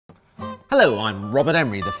Hello, I'm Robert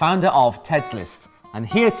Emery, the founder of Ted's List, and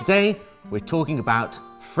here today we're talking about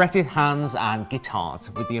fretted hands and guitars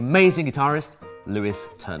with the amazing guitarist Lewis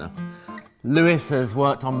Turner. Lewis has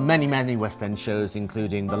worked on many West End shows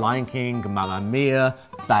including The Lion King, Mamma Mia,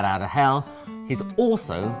 Bat Out of Hell. He's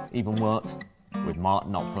also even worked with Mark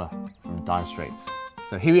Knopfler from Dire Straits.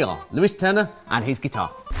 So here we are, Lewis Turner and his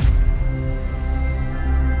guitar.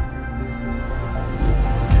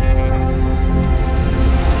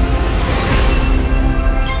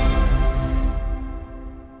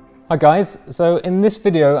 Hi guys, so in this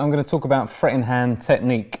video I'm going to talk about fretting hand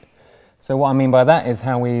technique. So what I mean by that is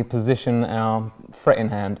how we position our fretting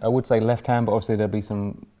hand. I would say left hand, but obviously there'll be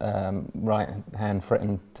some right hand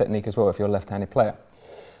fretting technique as well if you're a left-handed player.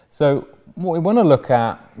 So what we want to look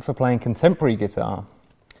at for playing contemporary guitar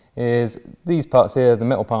is these parts here, the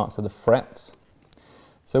middle parts are the frets.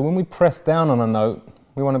 So when we press down on a note,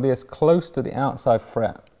 we want to be as close to the outside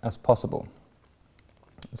fret as possible.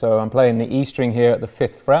 So I'm playing the E string here at the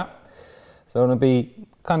 5th fret. So I want to be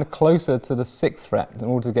kind of closer to the 6th fret in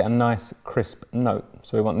order to get a nice crisp note.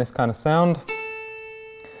 So we want this kind of sound.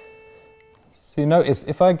 So you notice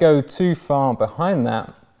if I go too far behind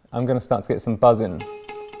that, I'm going to start to get some buzzing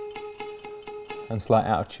and slight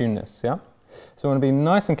out of tuneness, yeah? So I want to be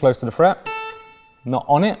nice and close to the fret, not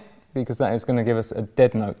on it, because that is going to give us a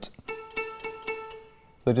dead note.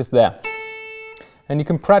 So just there. And you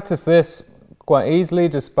can practice this quite easily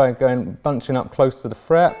just by bunching up close to the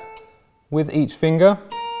fret with each finger.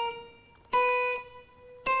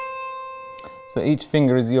 So each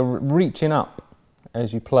finger is you're reaching up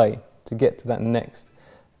as you play to get to that next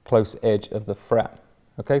close edge of the fret.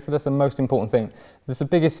 Okay, so that's the most important thing. That's the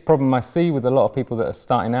biggest problem I see with a lot of people that are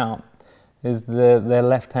starting out is their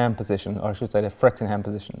left hand position, or I should say their fretting hand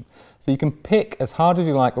position. So you can pick as hard as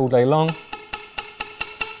you like all day long,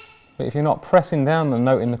 but if you're not pressing down the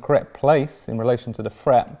note in the correct place in relation to the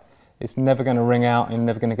fret, it's never going to ring out and you're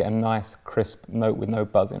never going to get a nice crisp note with no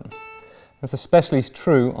buzzing. That's especially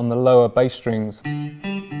true on the lower bass strings.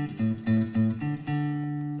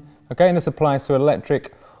 Okay, and this applies to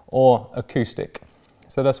electric or acoustic.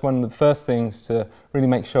 So that's one of the first things to really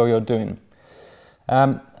make sure you're doing.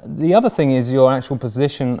 The other thing is your actual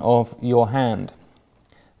position of your hand.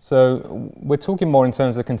 So we're talking more in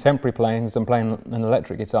terms of contemporary playing as I'm playing an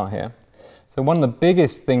electric guitar here. So one of the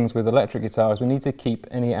biggest things with electric guitar is we need to keep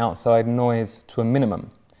any outside noise to a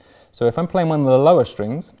minimum. So if I'm playing one of the lower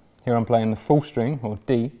strings, here I'm playing the full string, or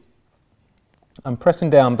D, I'm pressing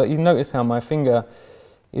down, but you notice how my finger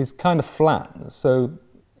is kind of flat. So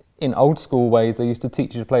in old school ways, they used to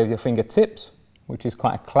teach you to play with your fingertips, which is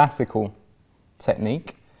quite a classical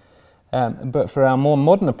technique. But for our more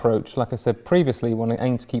modern approach, like I said previously, we want to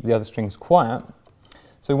aim to keep the other strings quiet.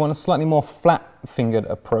 So we want a slightly more flat-fingered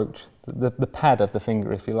approach, the pad of the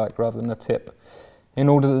finger, if you like, rather than the tip, in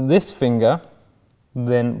order that this finger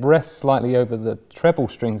then rests slightly over the treble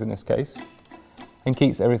strings in this case and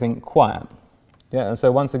keeps everything quiet. Yeah, and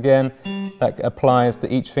so once again, that applies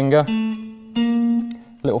to each finger.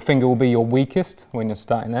 Little finger will be your weakest when you're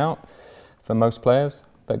starting out for most players.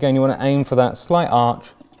 But again, you want to aim for that slight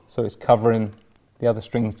arch so it's covering the other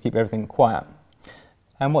strings to keep everything quiet.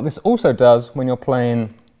 And what this also does when you're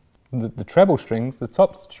playing the treble strings, the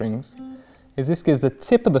top strings, is this gives the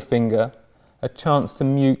tip of the finger a chance to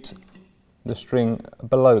mute the string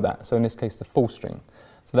below that, so in this case the full string.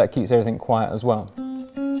 So that keeps everything quiet as well.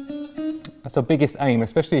 That's our biggest aim,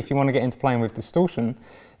 especially if you want to get into playing with distortion,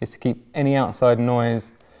 is to keep any outside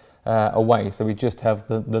noise away, so we just have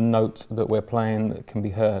the notes that we're playing that can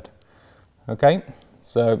be heard. Okay,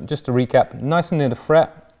 so just to recap, nice and near the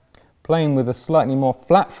fret, playing with a slightly more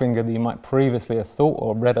flat finger than you might previously have thought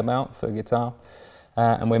or read about for guitar,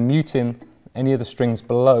 and we're muting any of the strings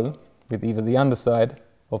below with either the underside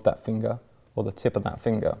of that finger or the tip of that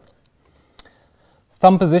finger.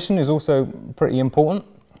 Thumb position is also pretty important.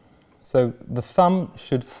 So the thumb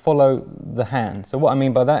should follow the hand. So what I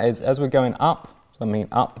mean by that is as we're going up, so I mean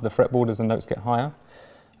up the fretboard as the notes get higher,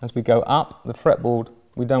 as we go up the fretboard,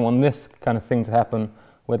 we don't want this kind of thing to happen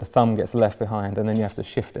where the thumb gets left behind and then you have to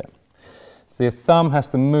shift it. So your thumb has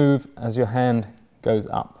to move as your hand goes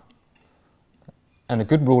up. And a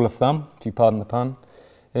good rule of thumb, if you pardon the pun,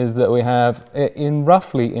 is that we have it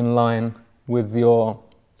roughly in line with your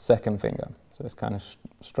second finger. So it's kind of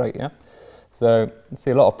straight, yeah? So you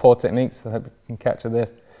see a lot of poor techniques, I hope you can capture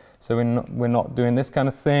this. So we're not doing this kind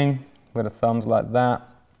of thing, where the thumb's like that,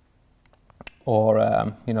 or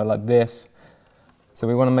you know, like this. So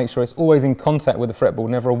we want to make sure it's always in contact with the fretboard,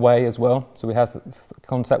 never away as well. So we have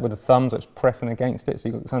contact with the thumb, so it's pressing against it, so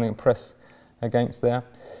you've got something to press against there.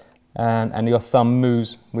 And your thumb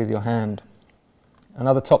moves with your hand.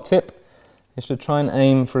 Another top tip is to try and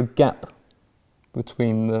aim for a gap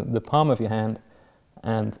between the palm of your hand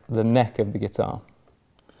and the neck of the guitar.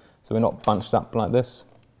 So we're not bunched up like this,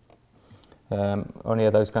 or any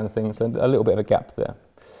of those kind of things, so a little bit of a gap there.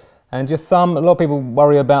 And your thumb, a lot of people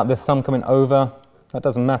worry about the thumb coming over. That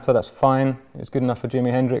doesn't matter, that's fine. It's good enough for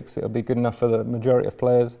Jimi Hendrix, it'll be good enough for the majority of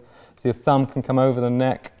players. So your thumb can come over the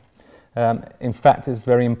neck. In fact, it's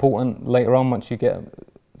very important later on, once you get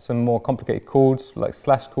some more complicated chords, like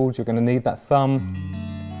slash chords, you're going to need that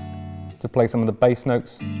thumb to play some of the bass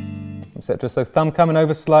notes, etc. So thumb coming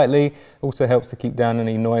over slightly also helps to keep down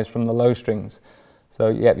any noise from the low strings. So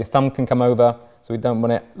yeah, your thumb can come over, so we don't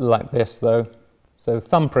want it like this though. So the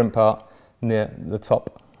thumbprint part near the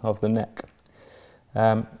top of the neck.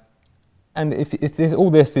 And if all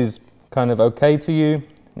this is kind of okay to you,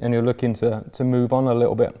 and you're looking to move on a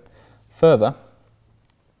little bit further,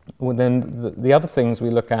 well then the other things we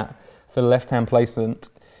look at for left-hand placement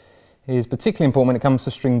is particularly important when it comes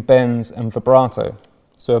to string bends and vibrato.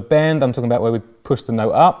 So a bend, I'm talking about where we push the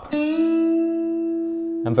note up,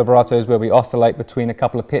 and vibrato is where we oscillate between a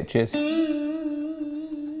couple of pitches.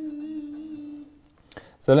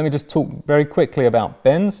 So let me just talk very quickly about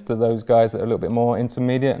bends to those guys that are a little bit more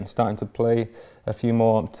intermediate and starting to play a few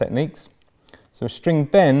more techniques. So a string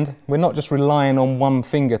bend, we're not just relying on one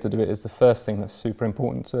finger to do it, is the first thing that's super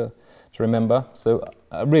important to remember. So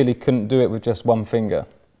I really couldn't do it with just one finger.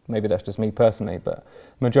 Maybe that's just me personally, but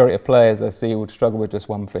majority of players I see would struggle with just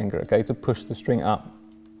one finger, okay, to push the string up.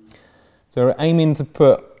 So we're aiming to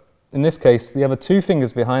put, in this case, the other two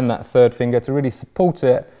fingers behind that third finger to really support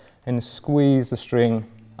it and squeeze the string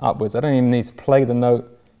upwards. I don't even need to play the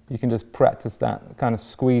note, you can just practice that kind of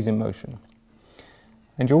squeezing motion.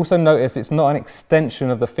 And you also notice it's not an extension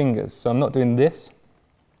of the fingers, so I'm not doing this.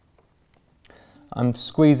 I'm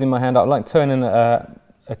squeezing my hand up, like turning a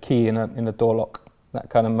key in a door lock, that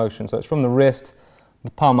kind of motion. So it's from the wrist,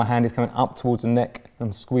 the palm of my hand is coming up towards the neck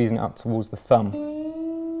and squeezing it up towards the thumb.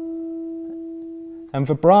 And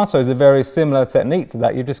vibrato is a very similar technique to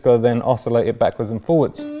that, you've just got to then oscillate it backwards and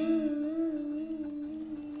forwards.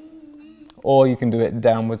 Or you can do it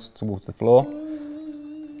downwards towards the floor.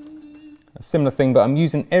 A similar thing, but I'm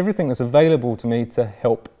using everything that's available to me to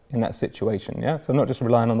help in that situation, yeah? So I'm not just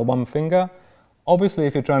relying on the one finger. Obviously,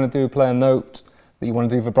 if you're trying to play a note that you want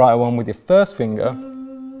to do vibrato on with your first finger,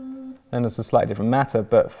 then it's a slightly different matter,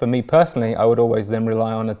 but for me personally, I would always then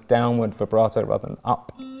rely on a downward vibrato rather than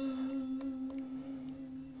up.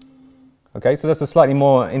 Okay, so that's a slightly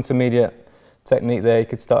more intermediate technique there you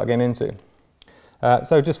could start getting into.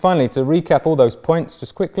 So just finally, to recap all those points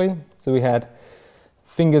just quickly. So we had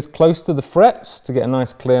fingers close to the frets to get a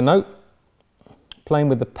nice clear note. Playing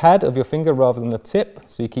with the pad of your finger rather than the tip,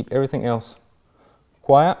 so you keep everything else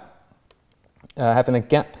quiet. Having a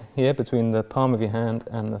gap here between the palm of your hand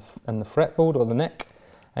and the fretboard or the neck,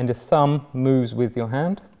 and your thumb moves with your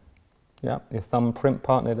hand. Yeah, your thumb print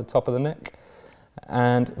part near the top of the neck.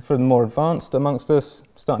 And for the more advanced amongst us,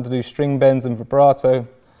 starting to do string bends and vibrato,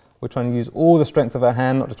 we're trying to use all the strength of our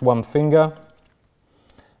hand, not just one finger,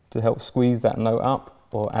 to help squeeze that note up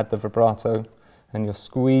or add the vibrato, and you're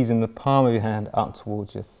squeezing the palm of your hand up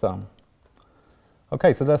towards your thumb.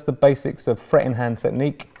 Okay, so that's the basics of fretting hand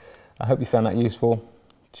technique. I hope you found that useful.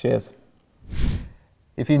 Cheers.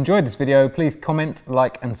 If you enjoyed this video, please comment,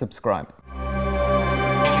 like and subscribe.